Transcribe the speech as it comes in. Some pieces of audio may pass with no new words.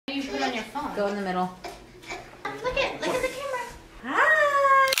keep it on your phone. Go in the middle. Look at the camera. Hi.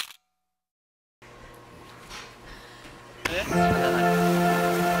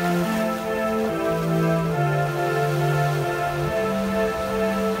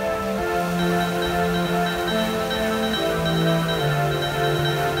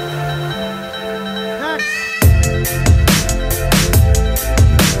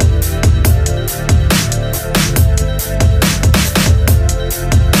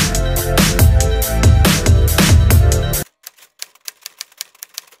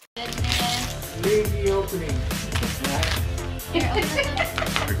 Baby opening. Here, open it.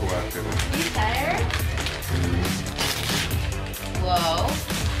 Pretty cool after this. Are you tired? Whoa.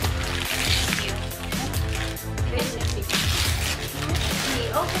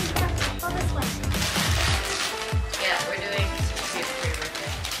 Open this one. Yeah, we're doing Sophia's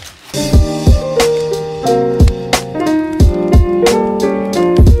birthday.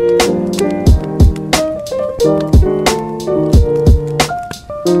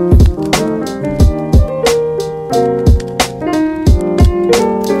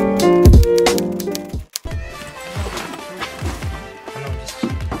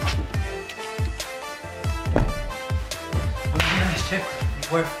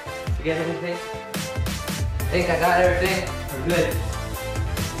 Where? You get everything? Think I got everything? We're good.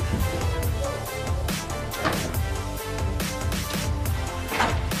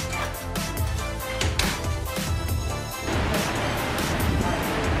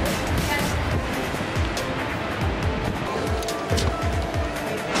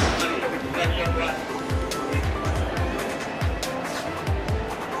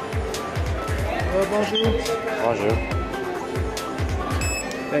 Bonjour. Bonjour.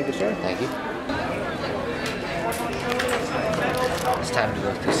 Thank you, sir. Thank you. It's time to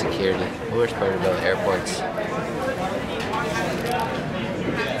go through security. The worst part about airports.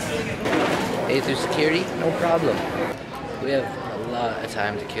 Hey, through security? No problem. We have a lot of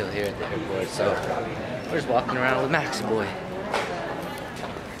time to kill here at the airport, so we're just walking around with Maxi boy.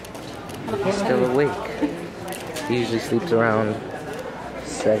 He's still awake. He usually sleeps around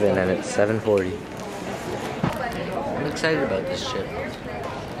 7 and it's 7:40. I'm excited about this trip.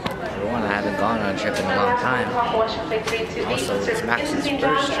 For one, I haven't gone on a trip in a long time. Also, it's Max's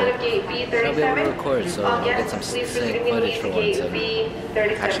first trip. I'll be able to record, so I'll get some sick footage for once and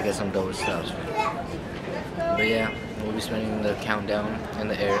actually get some dope stuff. But yeah, we'll be spending the countdown in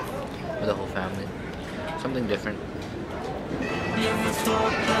the air with the whole family. Something different. Never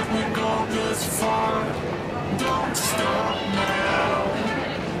thought that we'd go this far. Don't stop now.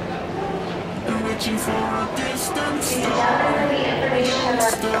 Reaching for a distant star.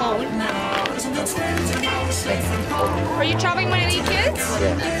 Are you traveling with any kids?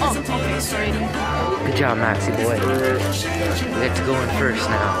 Yeah. Oh, okay, sorry. Good job, Maxi boy. We have to go in first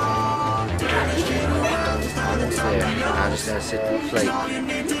now. Almost there. Now I just gotta sit through the flight. I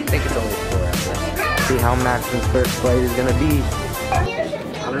think it's only 4 hours. See how Max's first flight is gonna be.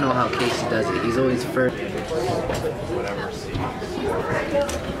 I don't know how Casey does it. He's always first.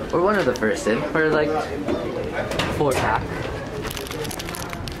 We're one of the first in. We're like 4 pack.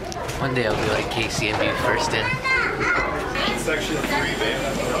 One day I'll be like Casey and be first in. Section 3, babe.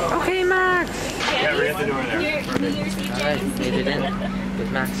 Okay, Max. Yeah, right at the door there. Alright, made it in with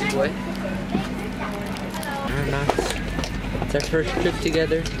Maxi boy. Alright, Max. It's our first trip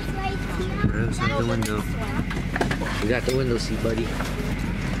together. We're outside the window. We got the window seat, buddy.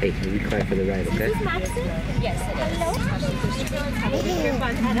 Hey, maybe cry for the ride, okay? Yes, it is.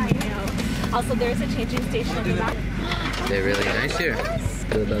 Also, there's a changing station in the back. They're really nice here.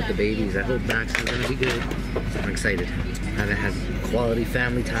 Feel about the babies. I hope Max is gonna be good. I'm excited. I haven't had quality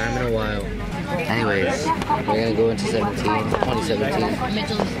family time in a while. Anyways, we're gonna go into 2017.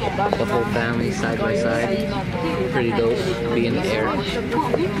 The whole family side by side. Pretty dope. Be in the air.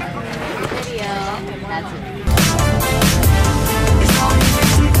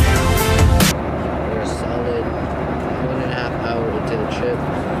 We're a solid 1.5 hours into the trip.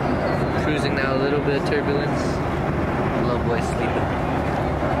 Cruising now, a little bit of turbulence. Love boy sleeping.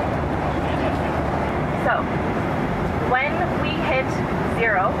 So, when we hit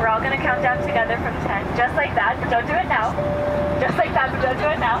 0, we're all going to count down together from 10, just like that, but don't do it now. Just like that, but don't do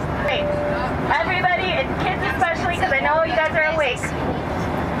it now. Wait. Everybody, and kids especially, because I know you guys are awake.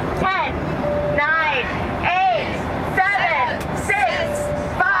 10, 9, 8, 7, 6,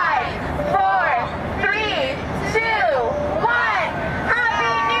 5, 4, 3, 2, 1. Happy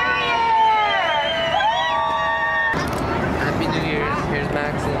New Year! Happy New Year's. Here's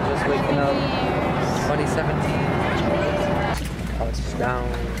Maxon just waking up. 2017. Touchdown.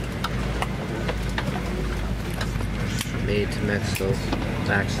 Made it to Mexico.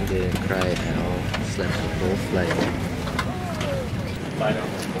 Maxon didn't cry at all. Slept the whole flight. Bye now.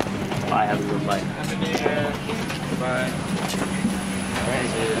 Bye, have a good flight. Bye.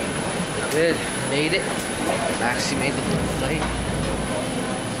 Alright, good. Made it. Maxie made the whole flight.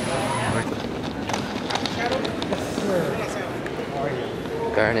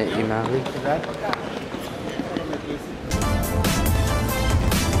 Garnet Umali.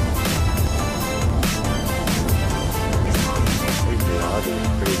 The lobby is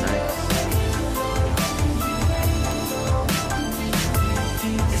pretty nice.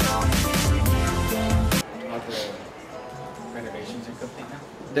 Renovations are complete now?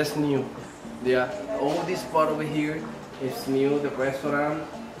 That's new. Yeah, all this part over here is new. The restaurant,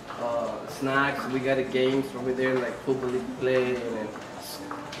 snacks. We got a games over there like football play, and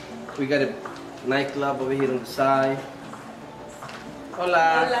we got a nightclub over here on the side.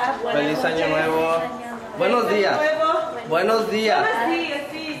 Hola. Feliz año nuevo. Buenos días. Buenos días.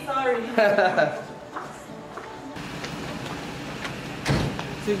 Sí, sorry.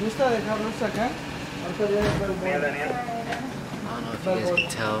 Si gusta dejarnos acá. I don't know if you guys can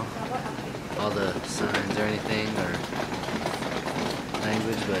tell all the signs or anything or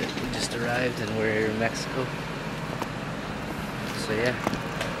language, but we just arrived and we're in Mexico. So yeah.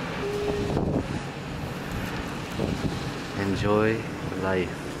 Enjoy life.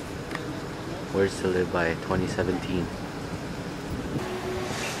 Words to Live by 2017.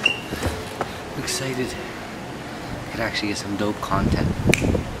 I'm excited. Could actually get some dope content.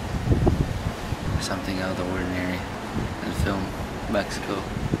 Something out of the ordinary and film Mexico,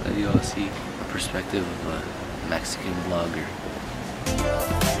 that you all see a perspective of a Mexican vlogger.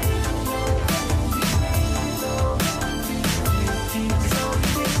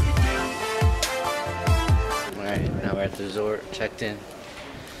 Alright, now we're at the resort, checked in.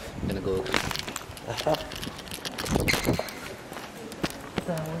 I'm gonna go. What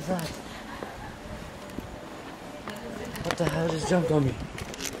the hell was that? What the hell just jumped on me?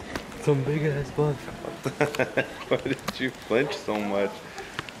 Some big ass bug. Why did you flinch so much?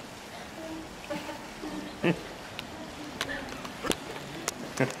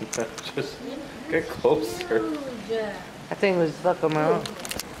 Just get closer. That thing was stuck on my arm.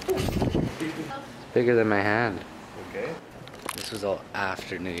 It's bigger than my hand. Okay. This was all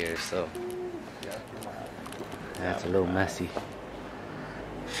after New Year's, so that's a little messy.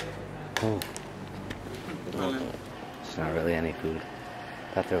 Oh. It's not really any food.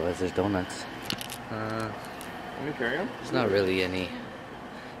 Thought there was. There's donuts. Let me carry them. There's not really any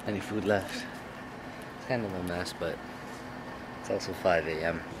food left. It's kind of a mess, but it's also 5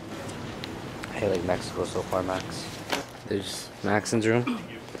 a.m. I like Mexico so far, Max. There's Maxon's room.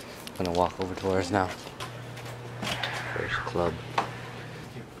 I'm gonna walk over to ours now. First club.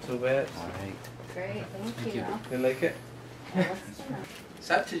 Too bad. Alright. Great, thank you. You like it? It's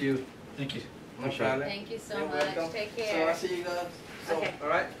up to you. Thank you. No problem. Thank you so You're much. welcome. Take So care. I'll see you guys. So, Okay. all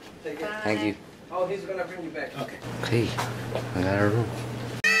right. Take care. Bye. Thank you. Oh, he's gonna bring you back. Okay. Okay, I got our room.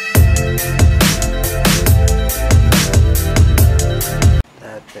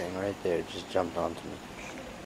 That thing right there just jumped onto me.